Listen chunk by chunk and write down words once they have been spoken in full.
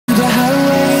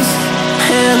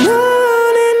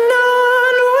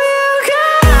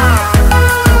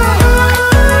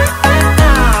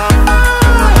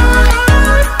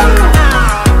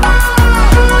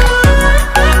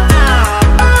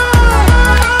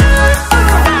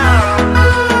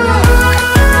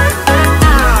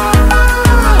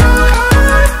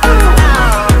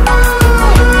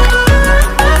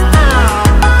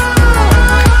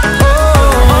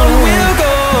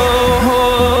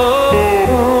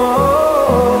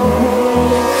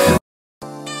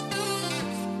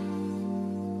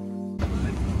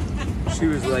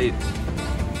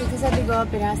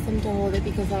but asked them to hold it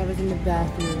because I was in the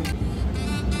bathroom.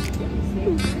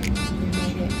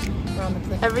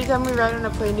 Every time we ride on a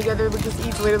plane together, Lucas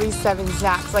eats literally 7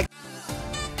 snacks. Like,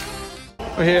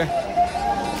 we're here.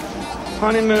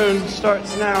 Honeymoon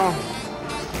starts now.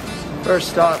 First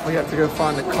stop, we have to go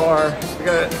find a car. We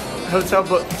got a hotel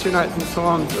booked for 2 nights in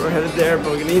TULUM, so we're headed there,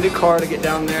 but we need a car to get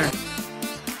down there.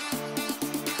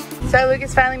 so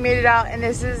Lucas finally made it out, and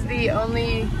this is the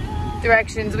only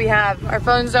directions we have. Our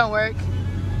phones don't work.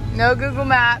 No Google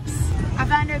Maps. I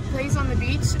found a place on the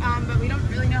beach, but we don't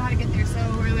really know how to get there, so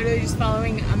we're literally just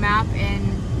following a map and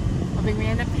hoping we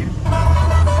end up here.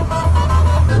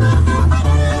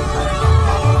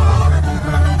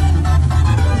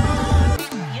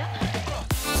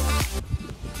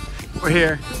 We're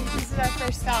here. This is our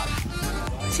first stop.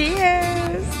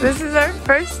 Cheers! This is our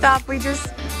first stop. We just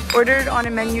ordered on a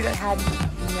menu that had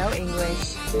no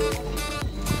English.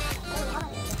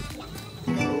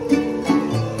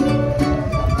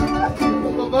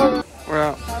 We're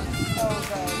out. That was so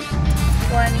good.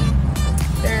 20,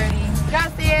 30.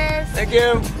 Gracias! Thank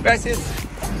you. Gracias.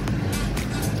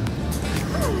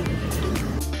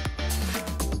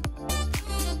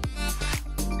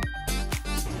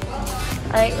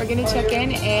 Alright, we're gonna check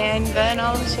in and then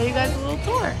I'll show you guys a little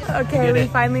tour. Okay, we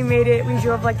finally made it. We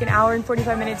drove like an hour and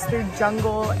 45 minutes through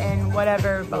jungle and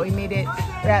whatever, but we made it.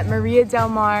 We're at Maria Del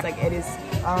Mar. Like, it is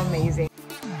amazing.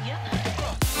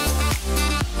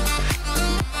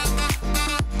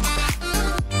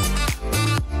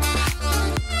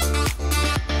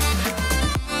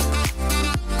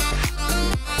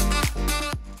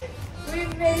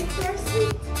 We've made it to our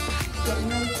suite. Getting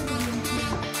ready for the meeting.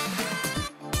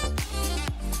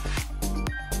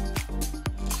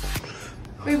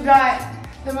 We've got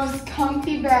the most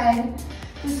comfy bed,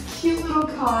 this cute little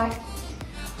cot,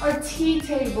 our tea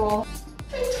table.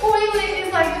 The toilet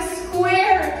is like a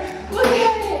square. Look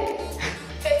at it.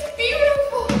 It's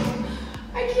beautiful.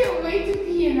 I can't wait to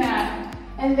pee in that.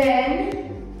 And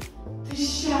then the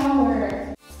shower.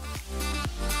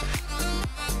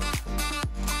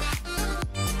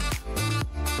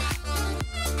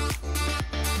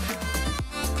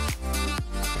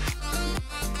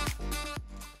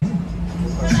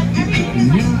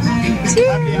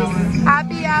 Cheers!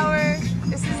 Happy hour.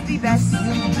 This is the best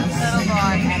little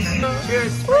bar ever.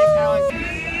 Cheers!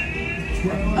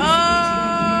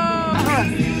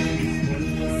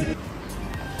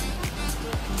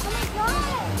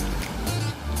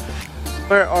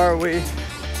 Where are we?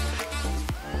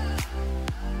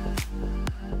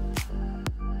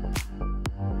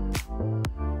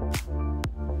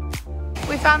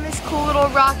 We found this cool little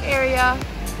rock area.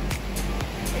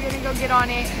 We're gonna go get on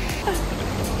it.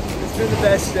 It's been the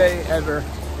best day ever,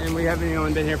 and we haven't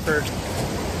even been here for,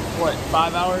 what,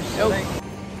 5 hours? Nope. I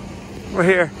think? We're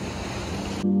here.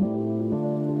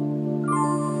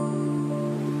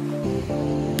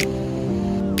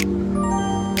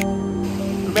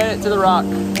 We made it to the rock.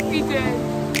 We did.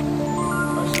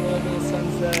 Watching a little bit of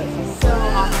sunset. So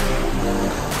awesome.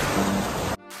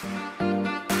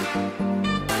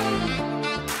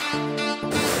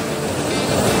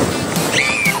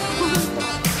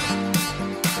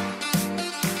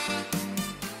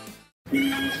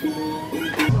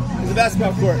 The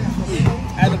basketball court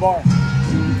at the bar.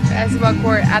 Basketball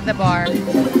court at the bar.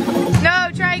 No,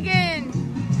 try again.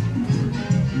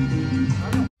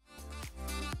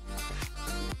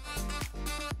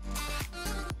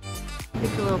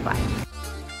 Take a little bite.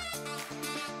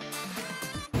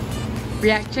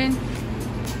 Reaction?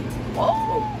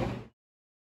 Oh.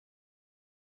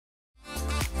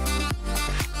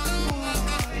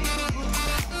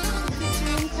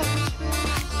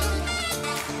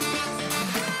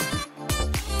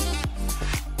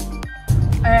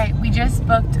 Alright, we just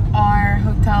booked our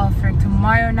hotel for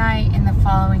tomorrow night and the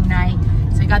following night.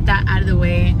 So we got that out of the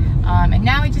way. And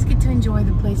now we just get to enjoy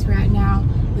the place we're at now.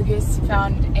 Lucas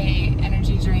found a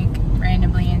energy drink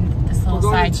randomly in this little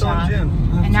side shop.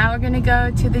 And now we're gonna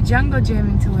go to the jungle gym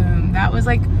in Tulum. That was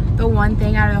like the one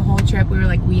thing out of the whole trip. We were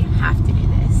like, we have to do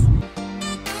this.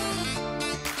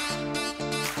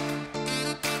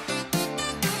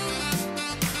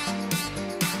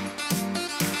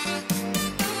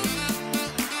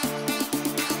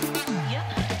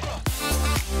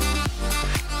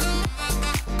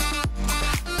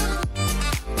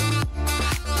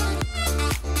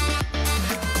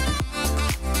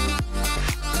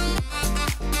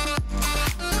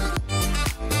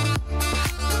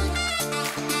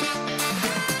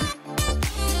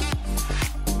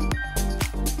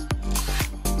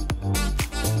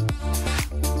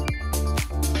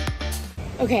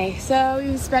 Okay, so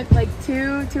we spent like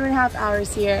 2.5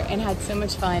 hours here and had so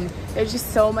much fun. There's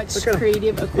just so much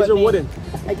creative equipment. These are wooden.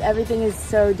 Like everything is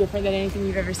so different than anything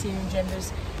you've ever seen in gym.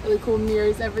 There's really cool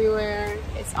mirrors everywhere.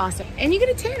 It's awesome. And you get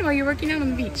a tan while you're working out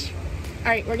on the beach. All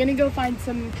right, we're gonna go find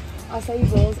some acai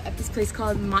bowls at this place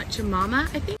called Matcha Mama,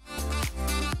 I think.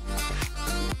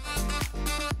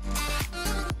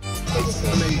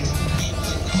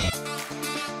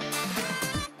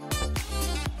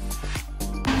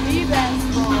 The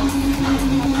best bowl.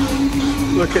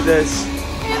 Look at this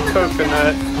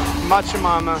coconut. Matcha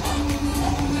Mama.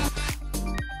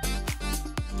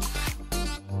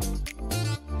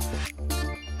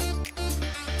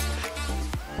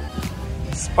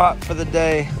 Spot for the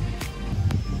day.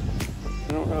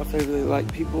 I don't know if they really like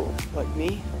people like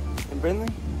me and Brindley.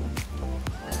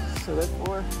 So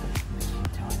therefore,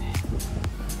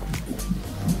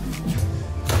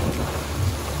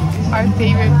 Our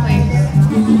favorite place.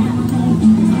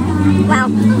 Wow.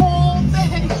 Whole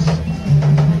fish.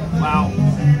 wow.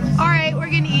 All right, we're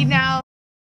gonna eat now.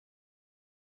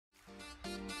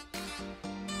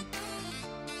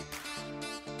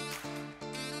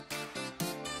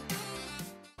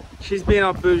 She's being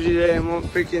all bougie today and won't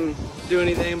freaking do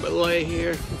anything but lay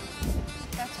here.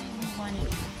 That's what you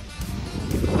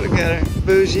wanted. Look at her,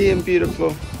 bougie and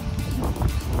beautiful.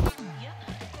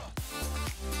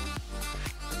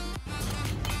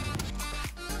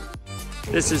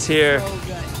 This is here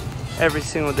every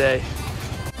single day.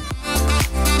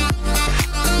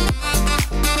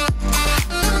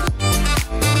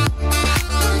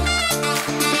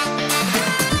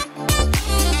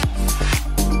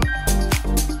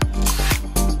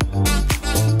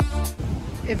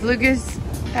 If Lucas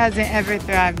hasn't ever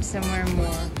thrived somewhere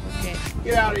more, okay.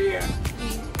 Get out of here.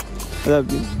 I love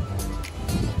you.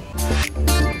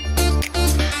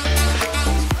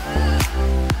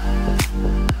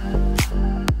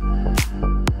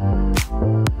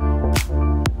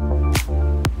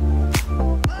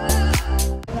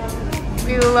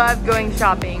 We love going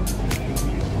shopping.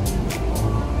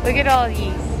 Look at all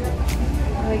these.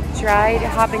 Like dried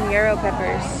habanero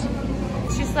peppers.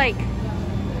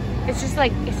 It's just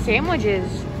like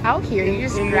sandwiches out here. You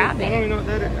just grab I don't it. even know what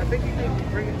that is. I think you can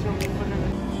bring it to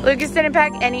me. Lucas didn't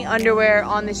pack any underwear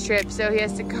on this trip, so he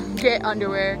has to come get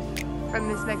underwear from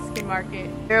this Mexican market.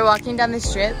 We were walking down the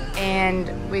strip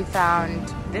and we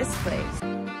found this place.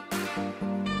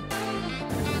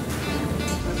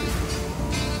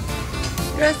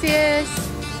 Gracias.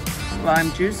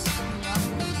 Lime juice.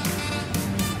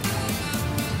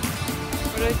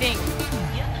 What do you think?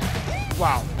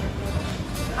 Wow.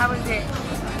 How was it?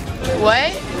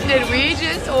 What did we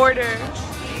just order?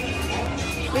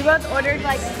 We both ordered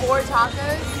like 4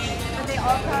 tacos, but they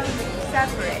all come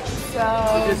separate. So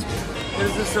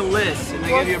There's just a list, and they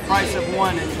give you a price of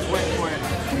one, and just wait for it.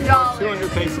 $2.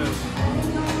 200 pesos.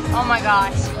 Oh my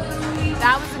gosh,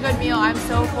 that was a good meal. I'm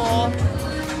so full.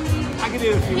 I could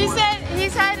do a few more. He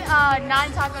said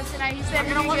 9 tacos tonight. He said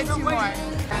he can get 2 more.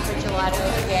 Time for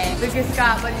gelato again. Lucas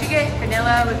Scott, what did you get?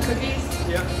 Vanilla with cookies?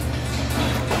 Yep.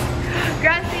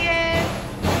 Gracias.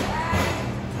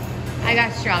 I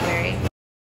got strawberry.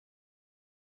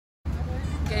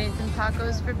 Getting some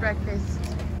tacos for breakfast.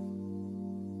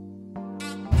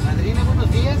 Madrina, buenos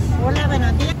días. Hola,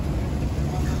 buenos días.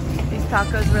 These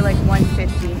tacos were like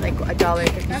 $1.50, like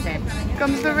 $1.50. Here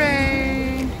comes the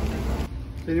rain.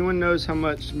 If anyone knows how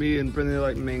much me and Brindley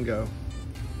like mango.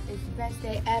 It's the best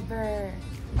day ever.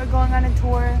 We're going on a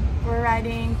tour. We're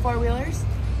riding 4-wheelers.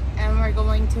 And we're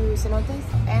going to cenotes.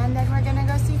 And then we're gonna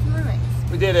go see some mermaids.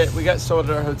 We did it. We got sold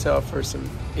at our hotel for some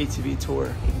ATV tour.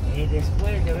 Y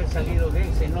después de haber salido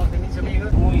del cenote, mis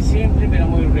amigos, muy simple pero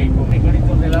muy rico.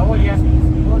 Frijolitos de la olla,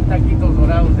 con taquitos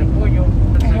dorados de pollo,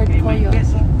 crema y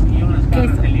queso y unas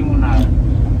cajas de limonada.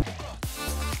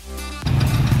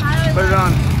 Put it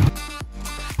on.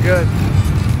 Good.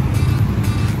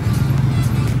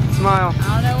 Smile. I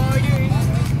don't know what we're doing.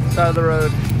 Side of the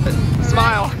road.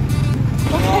 Smile.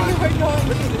 Okay, we're going.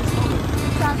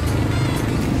 Stop.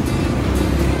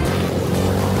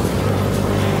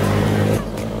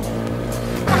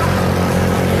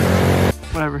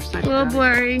 Whatever. Stay A little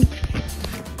blurry.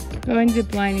 Going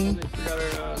zip lining.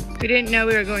 Forgot our, We didn't know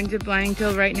we were going zip lining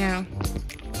till right now.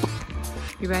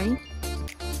 You ready?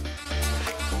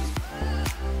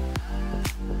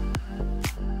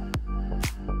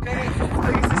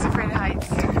 Lucas is afraid of heights.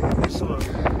 slow.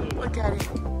 Look at it.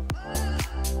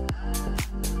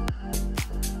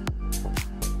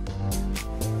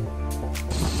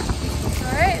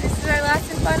 Alright, this is our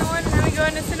last and final one, and then we go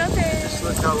into cenotes. Just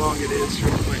look how long it is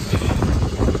real quick.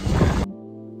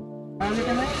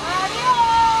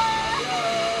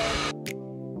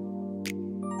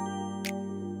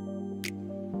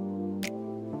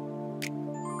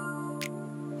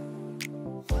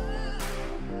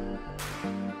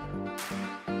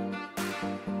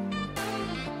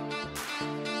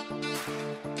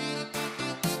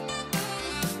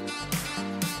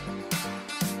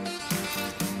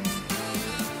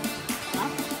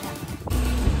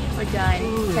 done.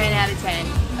 10 out of 10,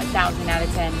 1,000 out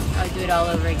of 10. I would do it all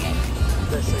over again.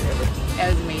 Best thing ever. That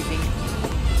was amazing.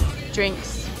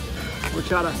 Drinks.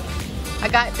 Horchata. I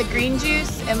got the green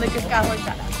juice and Lucas got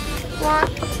horchata. Guac.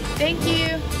 Thank you.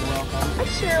 You're welcome. I'm not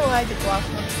sure why the guac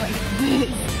looks like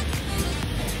this.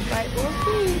 But we'll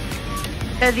see.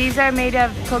 So these are made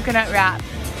of coconut wrap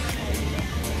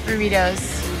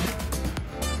burritos.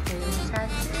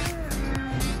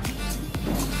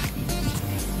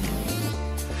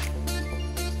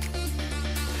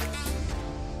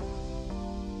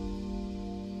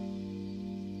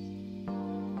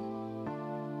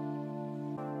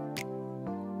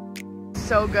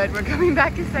 So good. We're coming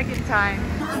back a second time.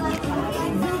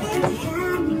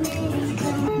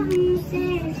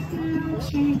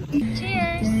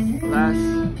 Cheers.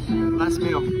 Last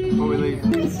meal before we leave.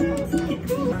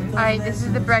 All right, this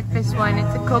is the breakfast one.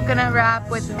 It's a coconut wrap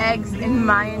with eggs and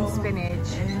Mayan spinach.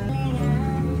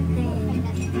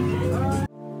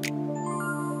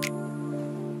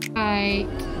 Alright,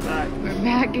 we're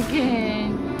back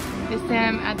again. This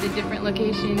time at the different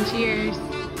location. Cheers.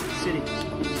 City.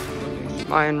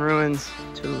 Mayan ruins,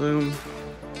 TULUM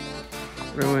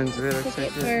ruins.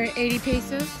 Ticket for 80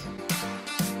 pesos.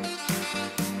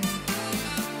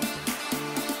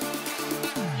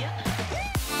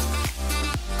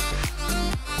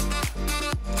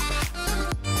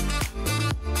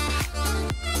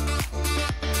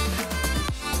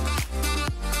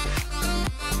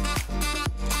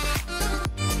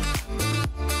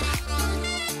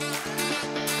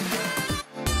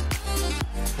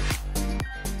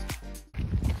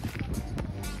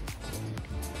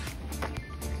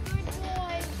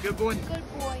 Good boy.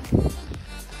 Good boy.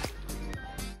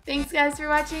 Thanks guys for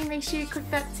watching. Make sure you click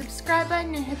that subscribe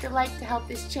button and hit the like to help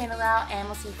this channel out, and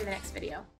we'll see you for the next video.